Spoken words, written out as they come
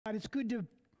It's good to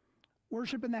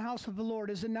worship in the house of the Lord,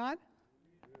 is it not?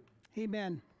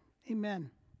 Amen. Amen.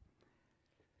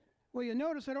 Well, you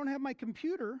notice I don't have my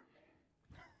computer.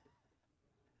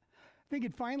 I think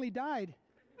it finally died.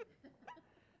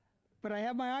 But I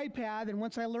have my iPad, and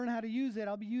once I learn how to use it,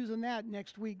 I'll be using that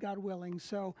next week, God willing.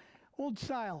 So, old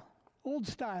style. Old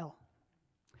style.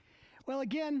 Well,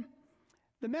 again,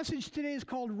 the message today is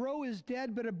called Roe is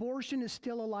Dead, but Abortion is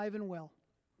Still Alive and Well.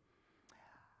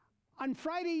 On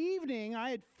Friday evening,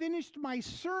 I had finished my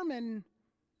sermon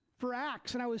for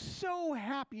Acts, and I was so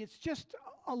happy. It's just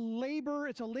a labor.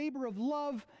 It's a labor of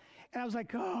love. And I was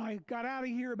like, oh, I got out of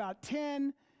here about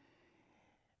 10.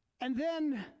 And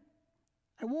then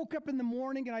I woke up in the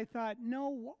morning and I thought,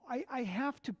 no, I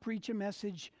have to preach a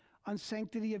message on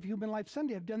Sanctity of Human Life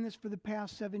Sunday. I've done this for the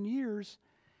past 7 years.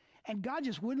 And God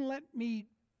just wouldn't let me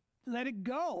let it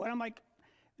go. And I'm like,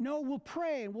 no, we'll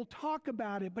pray and we'll talk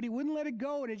about it. But he wouldn't let it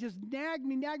go. And it just nagged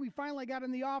me. Finally, I got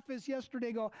in the office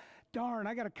yesterday, go, darn,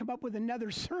 I got to come up with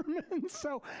another sermon.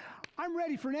 So I'm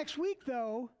ready for next week,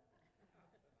 though.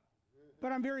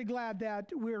 But I'm very glad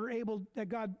that that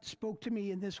God spoke to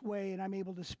me in this way, and I'm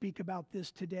able to speak about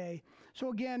this today. So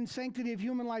again, Sanctity of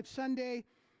Human Life Sunday.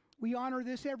 We honor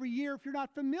this every year. If you're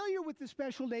not familiar with the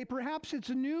special day, perhaps it's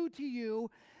new to you.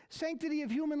 Sanctity of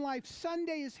Human Life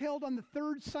Sunday is held on the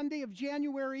third Sunday of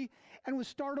January and was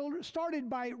started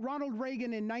by Ronald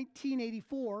Reagan in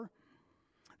 1984.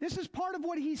 This is part of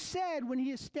what he said when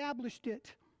he established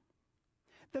it.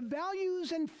 The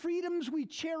values and freedoms we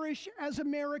cherish as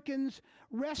Americans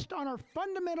rest on our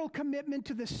fundamental commitment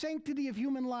to the sanctity of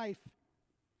human life.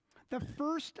 The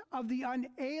first of the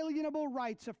unalienable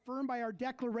rights affirmed by our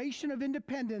Declaration of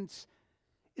Independence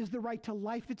is the right to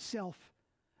life itself,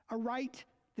 a right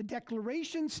the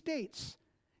Declaration states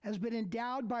has been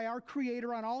endowed by our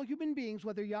Creator on all human beings,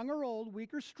 whether young or old,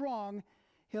 weak or strong,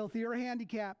 healthy or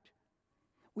handicapped.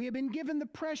 We have been given the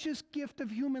precious gift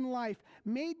of human life,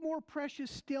 made more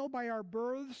precious still by our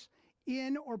births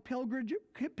in or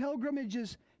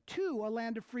pilgrimages to a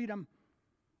land of freedom.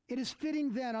 It is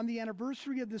fitting then, on the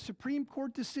anniversary of the Supreme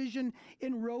Court decision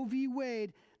in Roe v.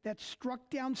 Wade that struck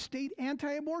down state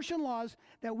anti-abortion laws,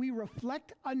 that we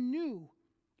reflect anew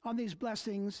on these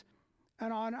blessings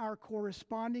and on our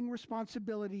corresponding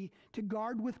responsibility to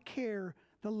guard with care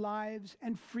the lives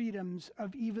and freedoms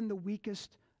of even the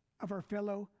weakest of our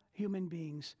fellow human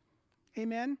beings.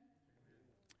 Amen?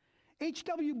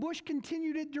 H.W. Bush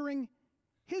continued it during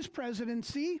his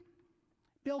presidency.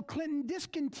 Bill Clinton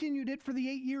discontinued it for the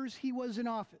 8 years he was in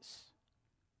office.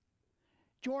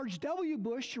 George W.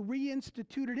 Bush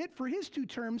reinstituted it for his 2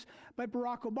 terms, but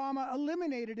Barack Obama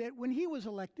eliminated it when he was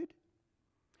elected.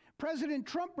 President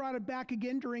Trump brought it back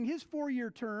again during his 4-year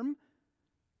term,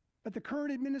 but the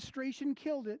current administration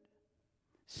killed it,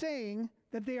 saying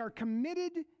that they are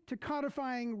committed to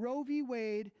codifying Roe v.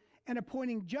 Wade and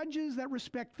appointing judges that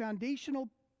respect foundational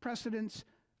precedents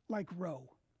like Roe.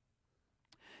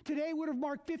 Today would have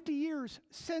marked 50 years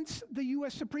since the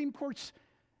U.S. Supreme Court's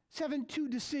 7-2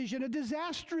 decision, a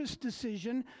disastrous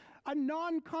decision, a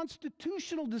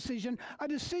non-constitutional decision, a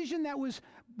decision that was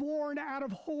born out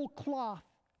of whole cloth,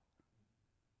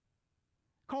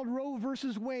 called Roe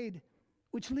versus Wade,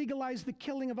 which legalized the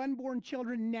killing of unborn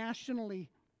children nationally.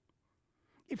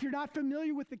 If you're not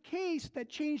familiar with the case that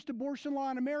changed abortion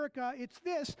law in America, it's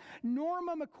this.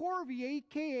 Norma McCorvey,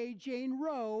 a.k.a. Jane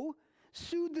Roe,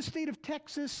 sued the state of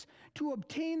Texas to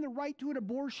obtain the right to an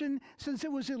abortion since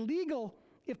it was illegal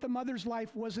if the mother's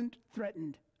life wasn't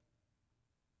threatened.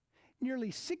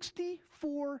 Nearly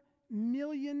 64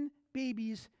 million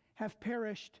babies have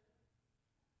perished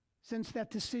since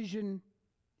that decision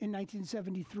in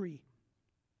 1973.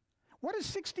 What does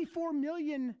 64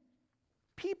 million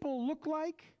people look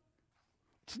like?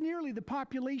 It's nearly the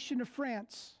population of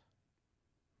France.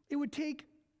 It would take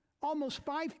almost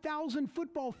 5,000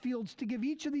 football fields to give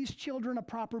each of these children a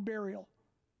proper burial.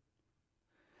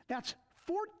 That's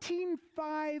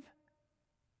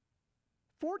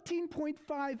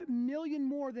 14.5 million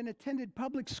more than attended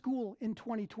public school in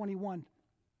 2021.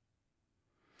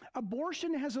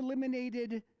 Abortion has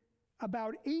eliminated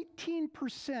about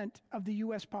 18% of the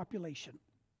U.S. population.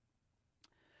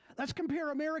 Let's compare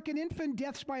American infant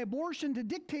deaths by abortion to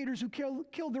dictators who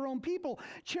killed their own people.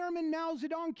 Chairman Mao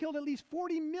Zedong killed at least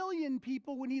 40 million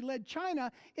people when he led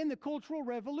China in the Cultural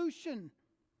Revolution.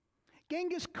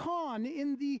 Genghis Khan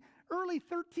in the early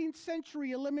 13th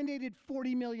century eliminated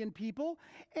 40 million people,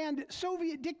 and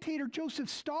Soviet dictator Joseph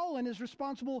Stalin is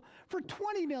responsible for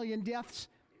 20 million deaths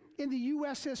in the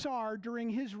USSR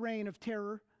during his reign of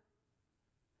terror.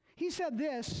 He said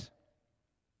this: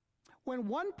 when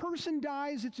one person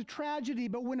dies, it's a tragedy,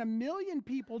 but when 1 million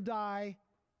people die,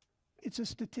 It's a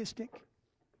statistic.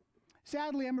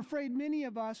 Sadly, I'm afraid many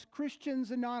of us,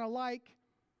 Christians and non alike,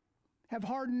 have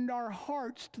hardened our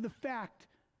hearts to the fact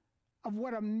of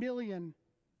what 1 million,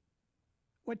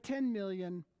 what 10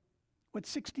 million, what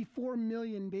 64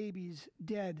 million babies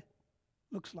dead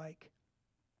looks like.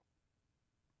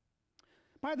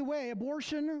 By the way,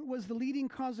 abortion was the leading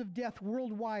cause of death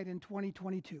worldwide in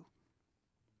 2022.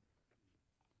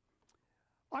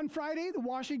 On Friday, the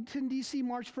Washington, D.C.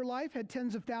 March for Life had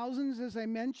tens of thousands, as I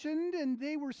mentioned, and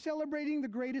they were celebrating the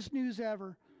greatest news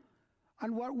ever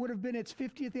on what would have been its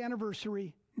 50th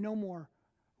anniversary. No more.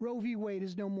 Roe v. Wade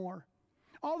is no more.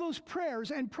 All those prayers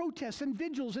and protests and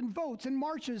vigils and votes and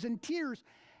marches and tears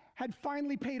had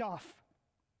finally paid off.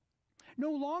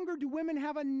 No longer do women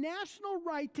have a national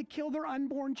right to kill their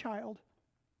unborn child.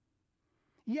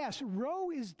 Yes, Roe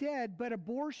is dead, but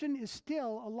abortion is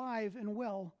still alive and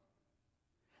well.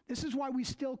 This is why we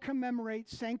still commemorate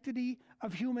Sanctity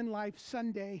of Human Life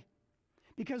Sunday,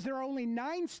 because there are only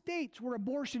 9 states where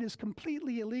abortion is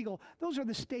completely illegal. Those are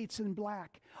the states in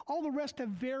black. All the rest have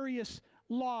various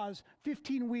laws,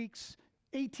 15 weeks,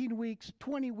 18 weeks,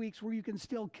 20 weeks, where you can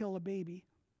still kill a baby.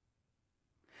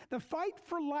 The fight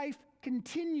for life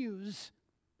continues.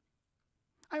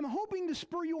 I'm hoping to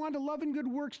spur you on to love and good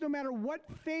works no matter what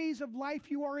phase of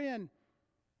life you are in,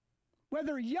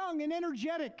 whether young and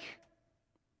energetic,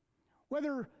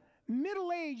 whether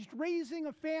middle-aged, raising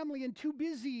a family and too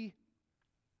busy,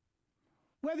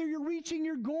 whether you're reaching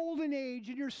your golden age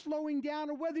and you're slowing down,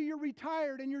 or whether you're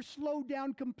retired and you're slowed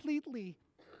down completely.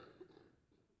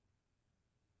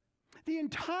 The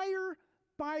entire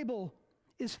Bible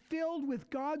is filled with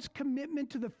God's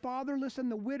commitment to the fatherless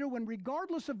and the widow, and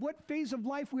regardless of what phase of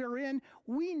life we are in,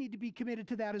 we need to be committed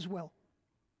to that as well.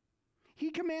 He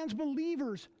commands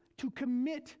believers to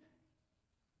commit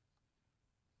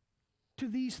to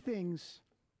these things.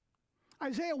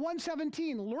 Isaiah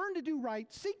 1:17, learn to do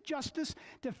right, seek justice,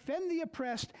 defend the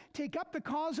oppressed, take up the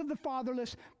cause of the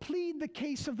fatherless, plead the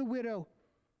case of the widow.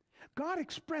 God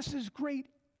expresses great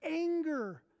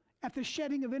anger at the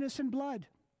shedding of innocent blood.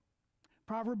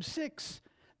 Proverbs 6,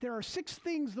 there are 6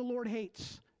 things the Lord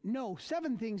hates. No,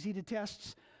 7 things he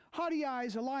detests. Haughty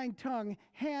eyes, a lying tongue,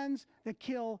 hands that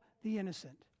kill the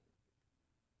innocent.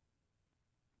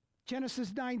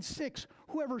 Genesis 9:6,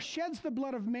 whoever sheds the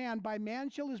blood of man, by man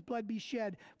shall his blood be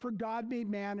shed, for God made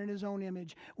man in his own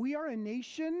image. We are a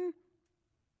nation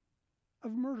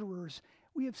of murderers.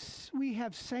 We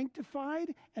have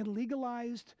sanctified and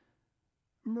legalized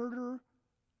murder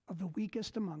of the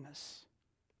weakest among us.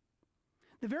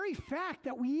 The very fact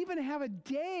that we even have a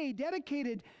day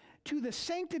dedicated to the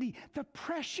sanctity, the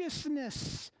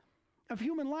preciousness of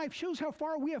human life, shows how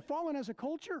far we have fallen as a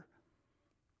culture.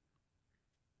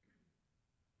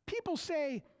 People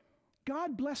say,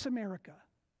 God bless America.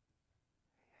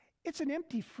 It's an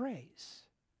empty phrase,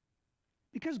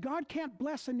 because God can't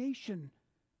bless a nation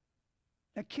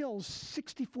that kills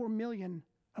 64 million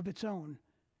of its own.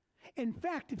 In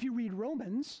fact, if you read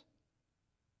Romans,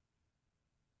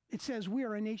 it says we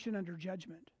are a nation under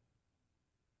judgment.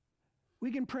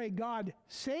 We can pray, God,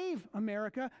 save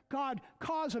America. God,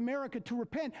 cause America to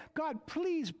repent. God,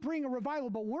 please bring a revival.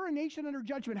 But we're a nation under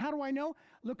judgment. How do I know?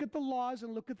 Look at the laws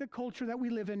and look at the culture that we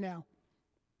live in now.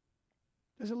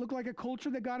 Does it look like a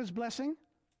culture that God is blessing?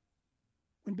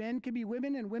 When men can be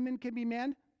women and women can be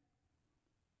men?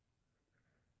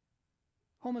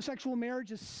 Homosexual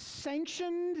marriage is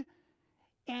sanctioned,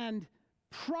 and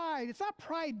Pride, it's not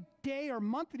Pride Day or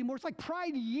month anymore, it's like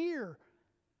Pride Year.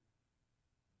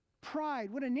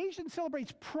 Pride. When a nation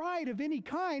celebrates pride of any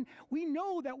kind, we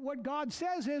know that what God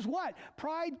says is what?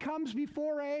 Pride comes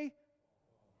before a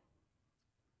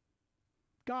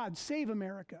God save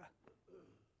America.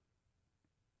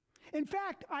 In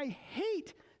fact, I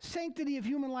hate Sanctity of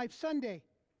Human Life Sunday.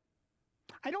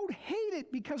 I don't hate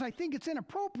it because I think it's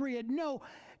inappropriate. No,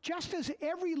 just as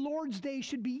every Lord's Day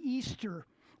should be Easter,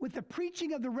 with the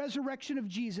preaching of the resurrection of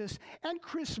Jesus, and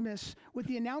Christmas with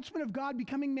the announcement of God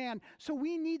becoming man, so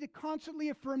we need to constantly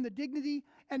affirm the dignity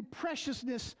and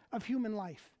preciousness of human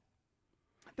life.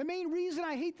 The main reason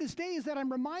I hate this day is that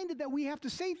I'm reminded that we have to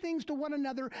say things to one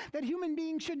another that human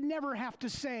beings should never have to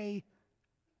say.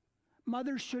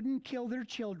 Mothers shouldn't kill their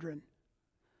children.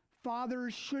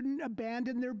 Fathers shouldn't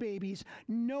abandon their babies.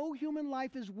 No human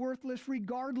life is worthless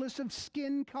regardless of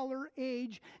skin color,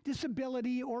 age,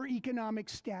 disability, or economic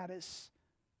status.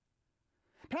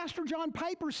 Pastor John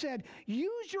Piper said,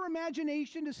 use your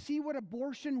imagination to see what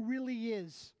abortion really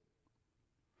is.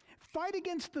 Fight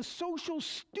against the social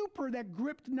stupor that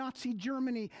gripped Nazi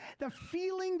Germany. The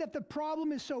feeling that the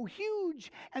problem is so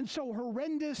huge and so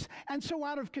horrendous and so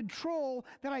out of control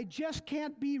that I just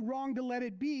can't be wrong to let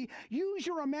it be. Use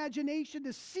your imagination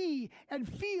to see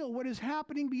and feel what is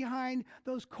happening behind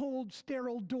those cold,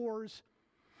 sterile doors.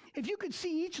 If you could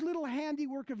see each little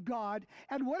handiwork of God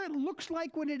and what it looks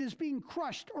like when it is being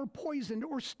crushed or poisoned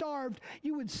or starved,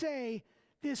 you would say,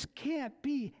 this can't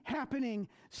be happening.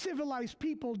 Civilized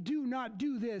people do not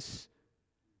do this.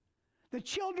 The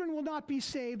children will not be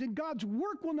saved, and God's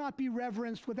work will not be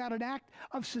reverenced without an act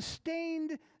of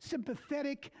sustained,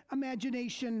 sympathetic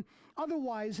imagination.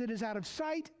 Otherwise, it is out of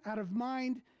sight, out of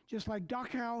mind, just like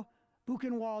Dachau,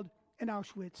 Buchenwald, and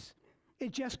Auschwitz.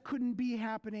 It just couldn't be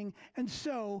happening, and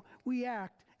so we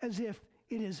act as if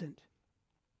it isn't.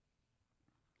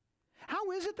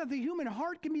 How is it that the human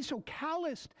heart can be so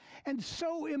calloused and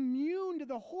so immune to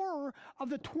the horror of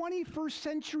the 21st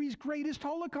century's greatest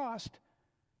Holocaust?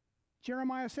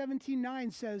 Jeremiah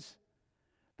 17:9 says,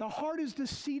 the heart is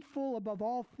deceitful above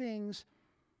all things.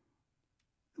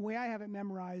 The way I have it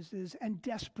memorized is, and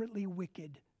desperately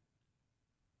wicked.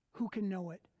 Who can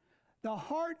know it? The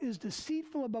heart is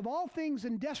deceitful above all things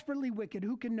and desperately wicked.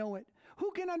 Who can know it?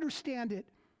 Who can understand it?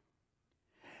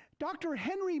 Dr.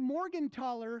 Henry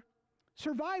Morgentaler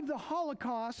survived the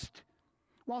Holocaust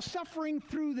while suffering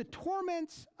through the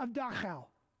torments of Dachau.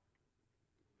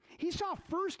 He saw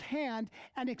firsthand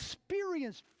and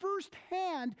experienced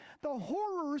firsthand the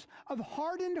horrors of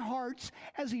hardened hearts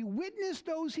as he witnessed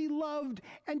those he loved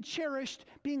and cherished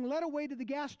being led away to the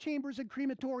gas chambers and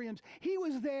crematoriums. He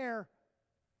was there.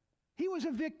 He was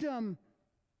a victim.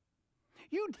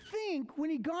 You'd think when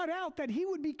he got out that he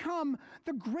would become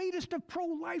the greatest of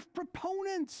pro-life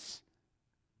proponents.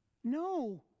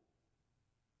 No.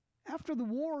 After the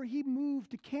war, he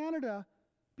moved to Canada,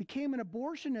 became an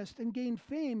abortionist, and gained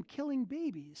fame killing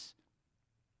babies.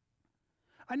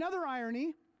 Another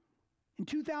irony, in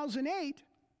 2008,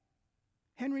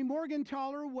 Henry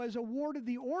Morgentaler was awarded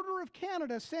the Order of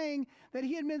Canada, saying that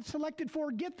he had been selected for,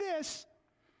 get this,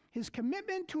 his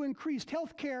commitment to increased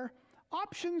health care,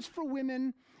 options for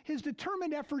women, his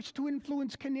determined efforts to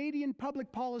influence Canadian public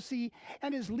policy,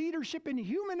 and his leadership in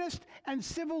humanist and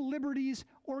civil liberties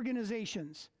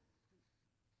organizations.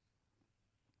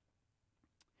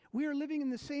 We are living in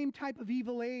the same type of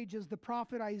evil age as the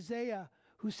prophet Isaiah,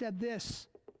 who said this,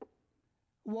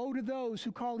 woe to those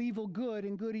who call evil good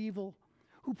and good evil,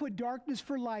 who put darkness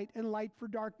for light and light for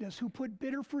darkness, who put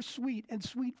bitter for sweet and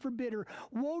sweet for bitter.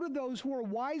 Woe to those who are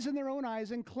wise in their own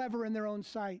eyes and clever in their own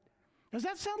sight. Does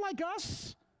that sound like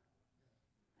us?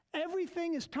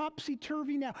 Everything is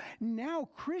topsy-turvy now. Now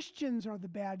Christians are the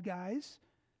bad guys.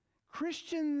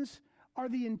 Christians are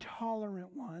the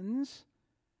intolerant ones.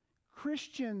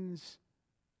 Christians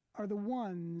are the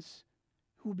ones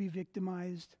who will be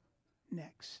victimized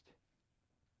next.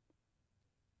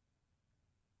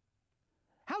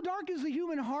 How dark is the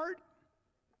human heart?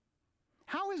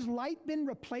 How has light been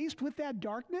replaced with that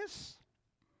darkness?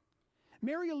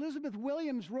 Mary Elizabeth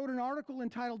Williams wrote an article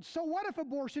entitled, So What If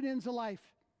Abortion Ends a Life?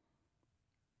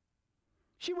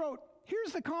 She wrote,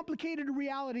 here's the complicated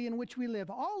reality in which we live.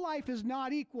 All life is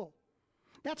not equal.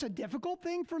 That's a difficult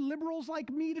thing for liberals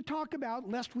like me to talk about,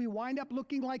 lest we wind up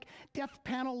looking like death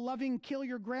panel loving, kill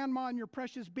your grandma and your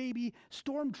precious baby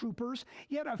stormtroopers.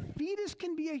 Yet a fetus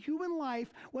can be a human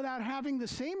life without having the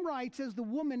same rights as the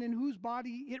woman in whose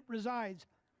body it resides.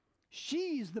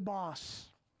 She's the boss.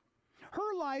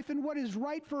 Her life and what is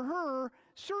right for her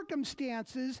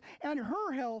circumstances and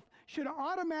her health should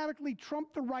automatically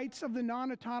trump the rights of the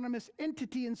non-autonomous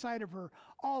entity inside of her,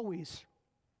 always.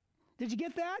 Did you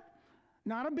get that?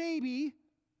 Not a baby,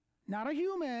 not a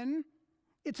human.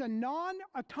 It's a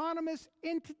non-autonomous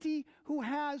entity who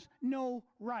has no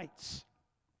rights.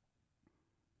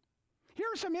 Here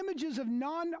are some images of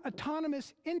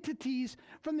non-autonomous entities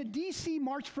from the DC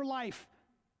March for Life.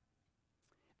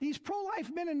 These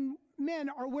pro-life men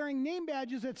are wearing name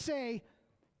badges that say,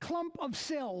 clump of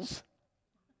cells.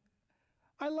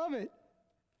 I love it.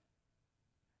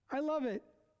 I love it.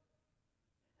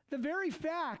 The very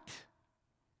fact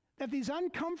that these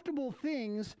uncomfortable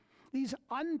things, these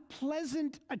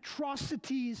unpleasant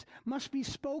atrocities must be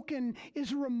spoken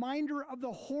is a reminder of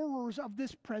the horrors of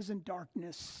this present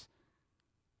darkness.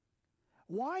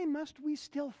 Why must we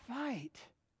still fight?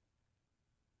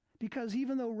 Because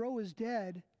even though Roe is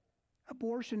dead,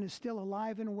 abortion is still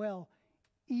alive and well,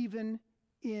 even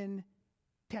in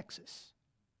Texas.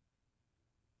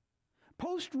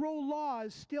 Post-Roe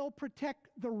laws still protect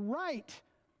the right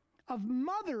of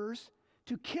mothers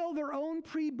to kill their own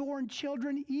preborn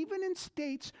children, even in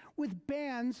states with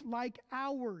bans like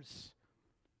ours.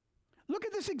 Look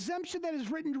at this exemption that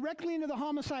is written directly into the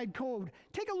homicide code.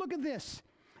 Take a look at this.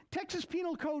 Texas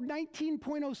Penal Code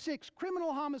 19.06,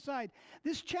 criminal homicide.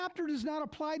 This chapter does not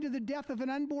apply to the death of an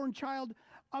unborn child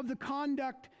of the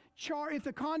conduct, if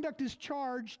the conduct is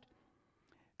charged,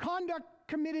 conduct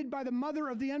committed by the mother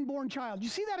of the unborn child. You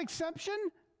see that exception?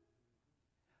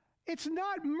 It's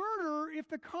not murder if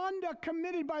the conduct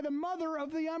committed by the mother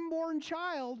of the unborn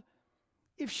child.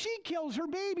 If she kills her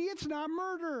baby, it's not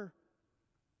murder.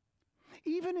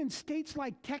 Even in states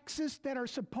like Texas that are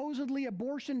supposedly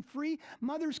abortion-free,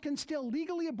 mothers can still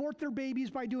legally abort their babies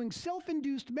by doing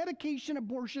self-induced medication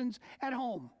abortions at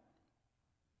home.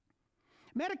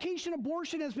 Medication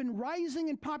abortion has been rising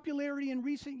in popularity in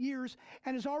recent years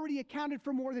and has already accounted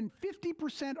for more than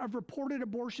 50% of reported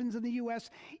abortions in the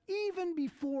U.S., even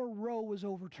before Roe was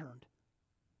overturned.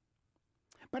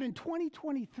 But in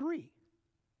 2023,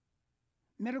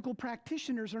 medical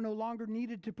practitioners are no longer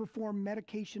needed to perform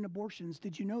medication abortions.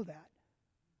 Did you know that?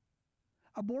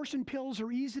 Abortion pills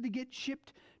are easy to get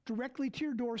shipped directly to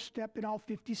your doorstep in all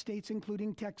 50 states,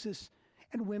 including Texas,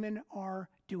 and women are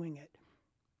doing it.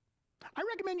 I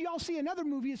recommend you all see another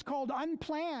movie. It's called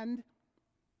Unplanned.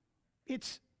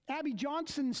 It's Abby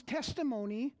Johnson's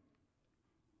testimony,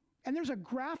 and there's a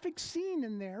graphic scene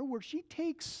in there where she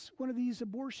takes one of these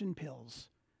abortion pills.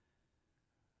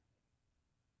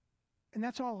 And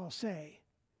that's all I'll say.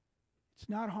 It's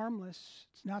not harmless.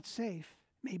 It's not safe.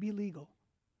 It may be legal.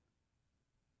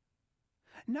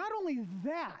 Not only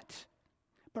that,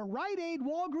 but Rite Aid,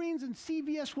 Walgreens, and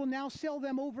CVS will now sell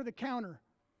them over the counter.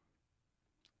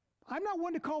 I'm not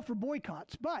one to call for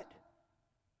boycotts, but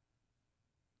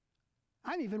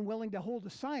I'm even willing to hold a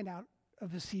sign out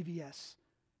of the CVS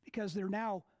because they're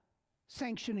now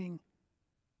sanctioning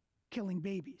killing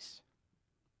babies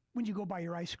when you go buy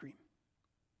your ice cream.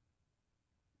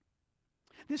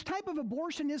 This type of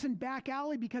abortion isn't back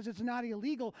alley because it's not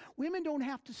illegal. Women don't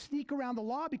have to sneak around the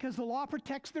law because the law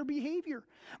protects their behavior.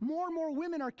 More and more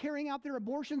women are carrying out their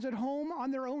abortions at home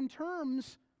on their own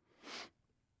terms.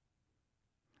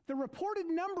 The reported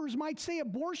numbers might say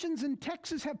abortions in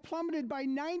Texas have plummeted by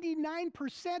 99%,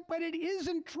 but it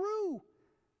isn't true.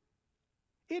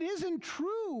 It isn't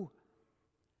true.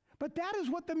 But that is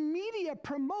what the media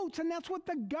promotes, and that's what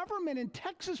the government in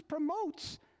Texas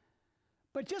promotes.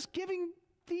 But just giving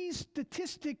these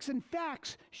statistics and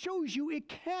facts shows you it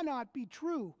cannot be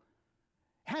true.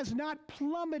 Has not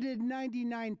plummeted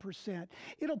 99%.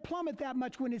 It'll plummet that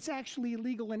much when it's actually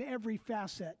illegal in every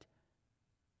facet.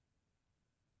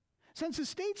 Since the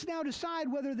states now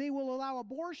decide whether they will allow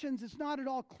abortions, it's not at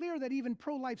all clear that even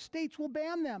pro-life states will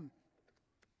ban them.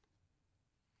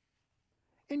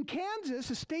 In Kansas,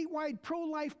 a statewide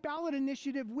pro-life ballot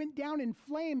initiative went down in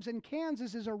flames, and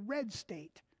Kansas is a red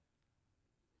state.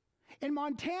 In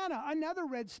Montana, another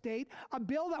red state, a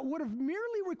bill that would have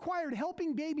merely required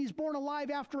helping babies born alive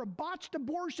after a botched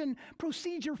abortion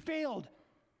procedure failed.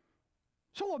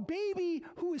 So a baby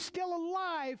who is still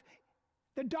alive,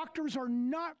 the doctors are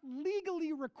not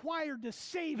legally required to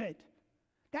save it.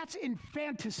 That's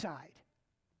infanticide.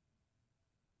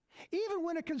 Even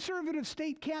when a conservative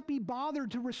state can't be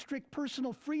bothered to restrict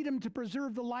personal freedom to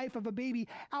preserve the life of a baby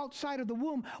outside of the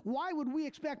womb, why would we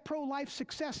expect pro-life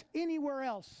success anywhere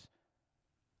else?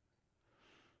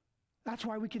 That's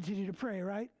why we continue to pray,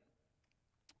 right?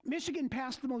 Michigan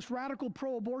passed the most radical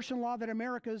pro-abortion law that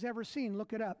America has ever seen.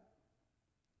 Look it up.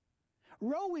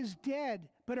 Roe is dead,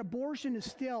 but abortion is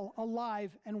still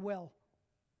alive and well.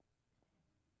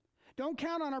 Don't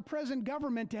count on our present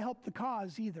government to help the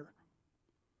cause either.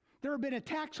 There have been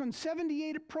attacks on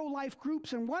 78 pro-life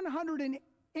groups and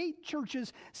 108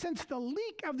 churches since the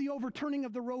leak of the overturning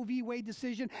of the Roe v. Wade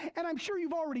decision, and I'm sure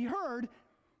you've already heard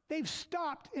they've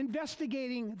stopped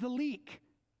investigating the leak.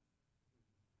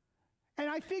 And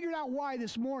I figured out why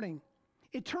this morning.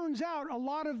 It turns out a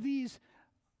lot of these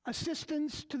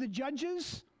assistants to the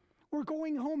judges were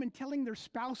going home and telling their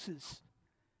spouses.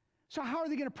 So how are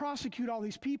they going to prosecute all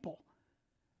these people?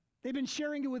 They've been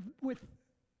sharing it with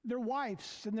their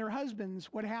wives and their husbands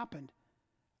what happened.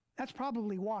 That's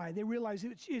probably why. They realize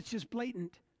it's just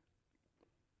blatant.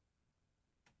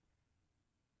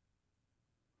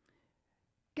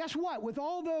 Guess what? With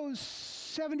all those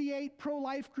 78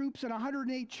 pro-life groups and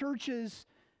 108 churches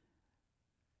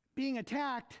being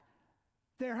attacked,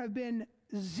 there have been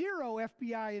 0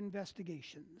 FBI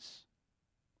investigations.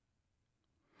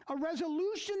 A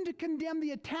resolution to condemn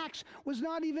the attacks was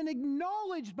not even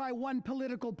acknowledged by one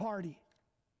political party.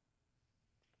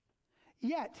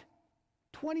 Yet,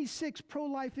 26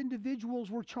 pro-life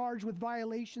individuals were charged with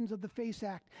violations of the FACE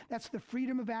Act. That's the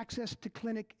Freedom of Access to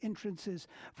Clinic Entrances,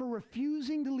 for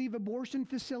refusing to leave abortion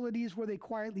facilities where they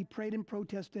quietly prayed and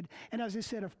protested. And as I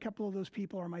said, a couple of those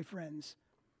people are my friends.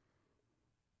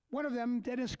 One of them,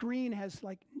 Dennis Green, has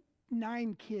like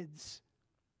 9 kids.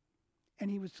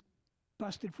 And he was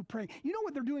busted for praying. You know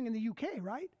what they're doing in the UK,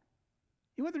 right?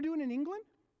 You know what they're doing in England?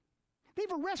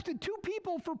 They've arrested 2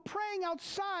 people for praying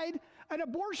outside an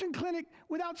abortion clinic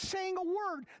without saying a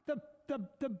word.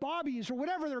 The bobbies, or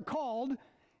whatever they're called,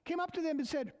 came up to them and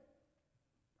said,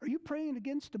 "Are you praying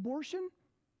against abortion?"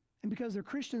 And because they're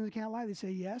Christians, they can't lie, they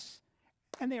say yes.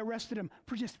 And they arrested them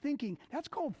for just thinking. That's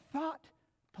called thought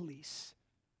police.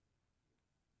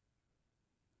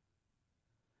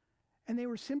 And they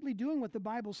were simply doing what the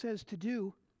Bible says to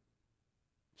do.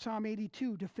 Psalm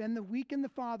 82, defend the weak and the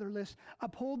fatherless,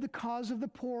 uphold the cause of the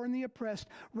poor and the oppressed,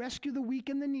 rescue the weak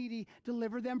and the needy,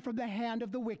 deliver them from the hand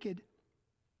of the wicked.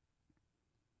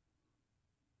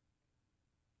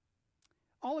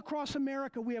 All across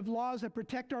America, we have laws that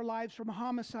protect our lives from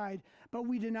homicide, but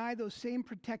we deny those same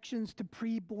protections to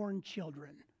preborn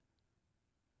children.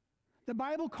 The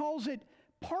Bible calls it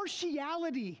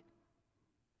partiality.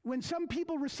 When some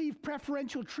people receive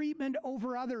preferential treatment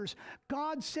over others,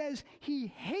 God says he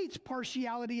hates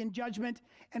partiality and judgment,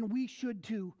 and we should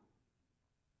too.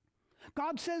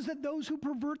 God says that those who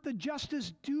pervert the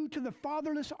justice due to the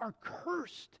fatherless are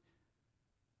cursed.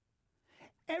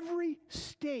 Every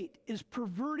state is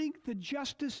perverting the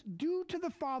justice due to the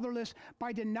fatherless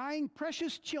by denying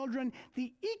precious children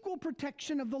the equal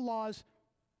protection of the laws.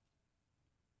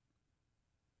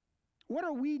 What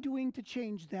are we doing to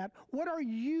change that? What are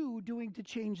you doing to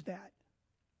change that?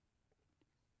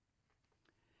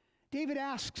 David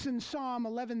asks in Psalm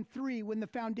 11:3, when the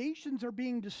foundations are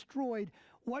being destroyed,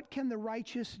 what can the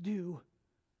righteous do?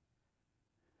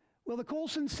 Well, the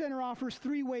Colson Center offers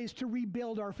 3 ways to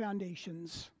rebuild our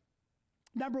foundations.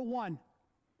 Number 1,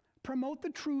 promote the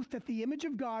truth that the image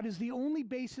of God is the only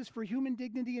basis for human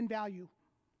dignity and value.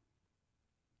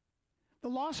 The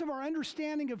loss of our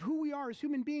understanding of who we are as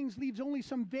human beings leaves only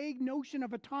some vague notion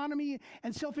of autonomy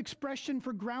and self-expression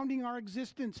for grounding our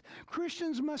existence.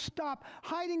 Christians must stop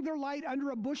hiding their light under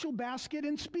a bushel basket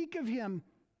and speak of him.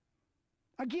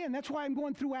 Again, that's why I'm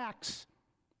going through Acts.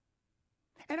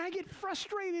 And I get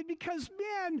frustrated because,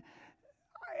 man,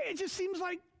 it just seems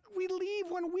like we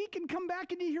leave 1 week and come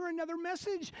back and you hear another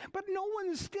message, but no one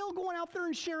is still going out there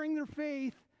and sharing their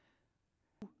faith.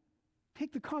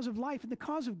 Take the cause of life and the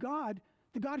cause of God,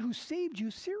 the God who saved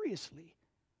you, seriously.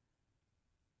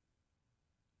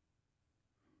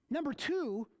 Number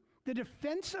 2, the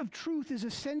defense of truth is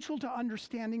essential to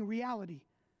understanding reality.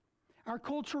 Our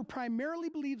culture primarily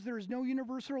believes there is no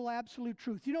universal absolute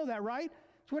truth. You know that, right?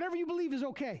 So whatever you believe is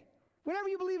okay. Whatever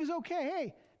you believe is okay.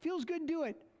 Hey, feels good, do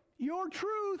it. Your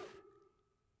truth.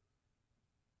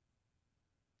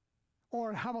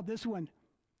 Or how about this one?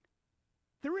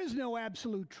 There is no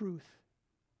absolute truth.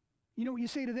 You know what you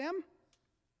say to them?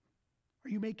 Are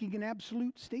you making an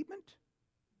absolute statement?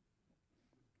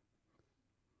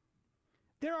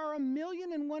 There are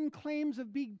 1,000,001 claims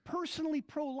of being personally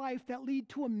pro-life that lead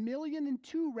to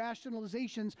 1,000,002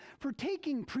 rationalizations for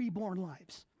taking preborn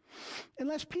lives.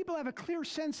 Unless people have a clear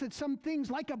sense that some things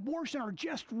like abortion are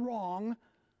just wrong,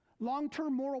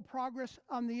 long-term moral progress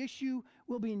on the issue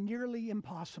will be nearly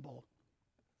impossible.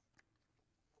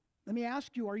 Let me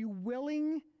ask you, are you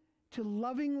willing to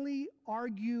lovingly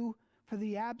argue for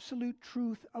the absolute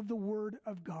truth of the Word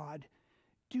of God?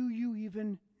 Do you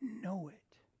even know it?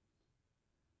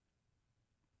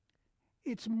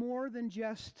 It's more than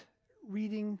just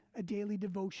reading a daily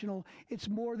devotional. It's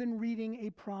more than reading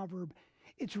a proverb.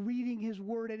 It's reading His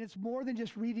Word, and it's more than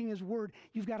just reading His Word.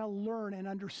 You've got to learn and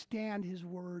understand His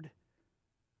Word.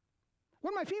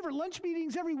 One of my favorite lunch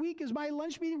meetings every week is my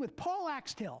lunch meeting with Paul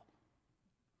Axtell.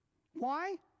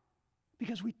 Why?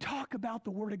 Because we talk about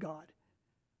the Word of God.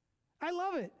 I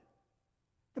love it.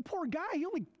 The poor guy, he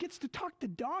only gets to talk to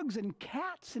dogs and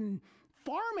cats and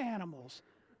farm animals.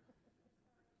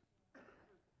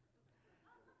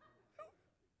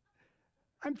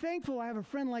 I'm thankful I have a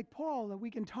friend like Paul that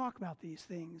we can talk about these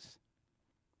things.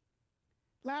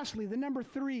 Lastly, the number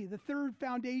 3, the third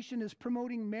foundation is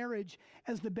promoting marriage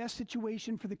as the best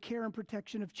situation for the care and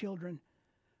protection of children.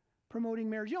 Promoting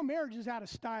marriage. You know, marriage is out of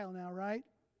style now, right?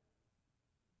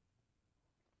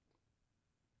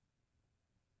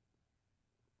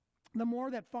 The more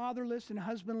that fatherless and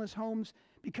husbandless homes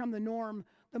become the norm,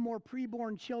 the more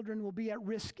preborn children will be at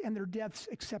risk and their deaths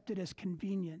accepted as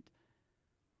convenient.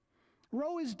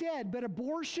 Roe is dead, but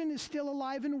abortion is still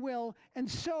alive and well,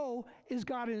 and so is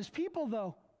God and His people,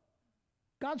 though.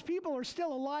 God's people are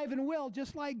still alive and well,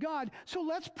 just like God. So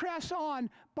let's press on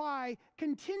by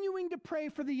continuing to pray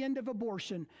for the end of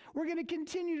abortion. We're going to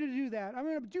continue to do that. I'm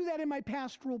going to do that in my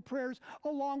pastoral prayers,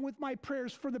 along with my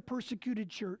prayers for the persecuted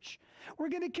church. We're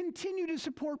going to continue to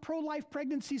support pro-life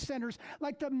pregnancy centers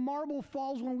like the Marble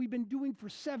Falls one we've been doing for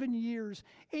 7 years,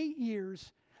 8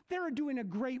 years. They're doing a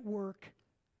great work.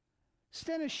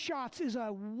 Stennis Schatz is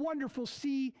a wonderful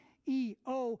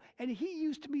CEO, and he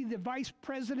used to be the vice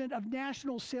president of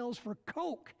national sales for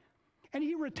Coke. And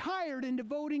he retired in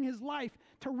devoting his life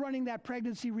to running that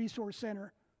pregnancy resource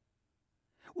center.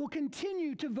 We'll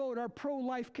continue to vote our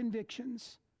pro-life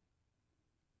convictions.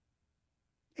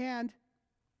 And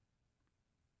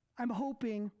I'm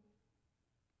hoping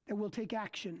that we'll take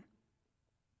action.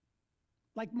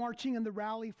 Like marching in the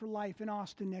Rally for Life in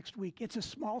Austin next week. It's a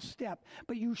small step,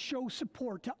 but you show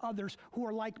support to others who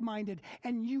are like-minded,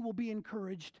 and you will be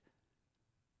encouraged.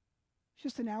 It's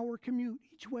just an hour commute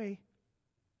each way.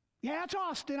 Yeah, it's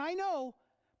Austin, I know,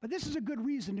 but this is a good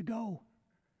reason to go.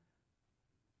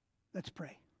 Let's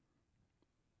pray.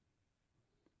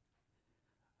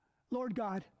 Lord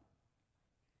God,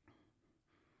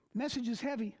 the message is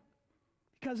heavy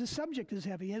because the subject is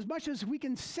heavy. As much as we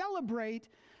can celebrate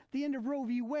the end of Roe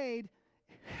v. Wade,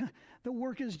 the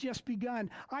work has just begun.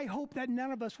 I hope that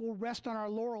none of us will rest on our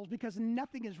laurels because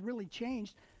nothing has really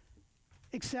changed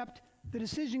except the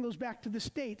decision goes back to the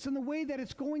states. And the way that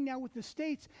it's going now with the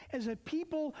states is that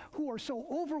people who are so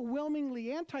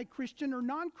overwhelmingly anti-Christian or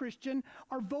non-Christian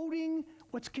are voting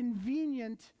what's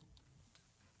convenient.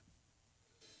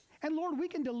 And Lord, we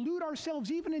can delude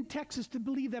ourselves even in Texas to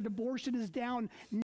believe that abortion is down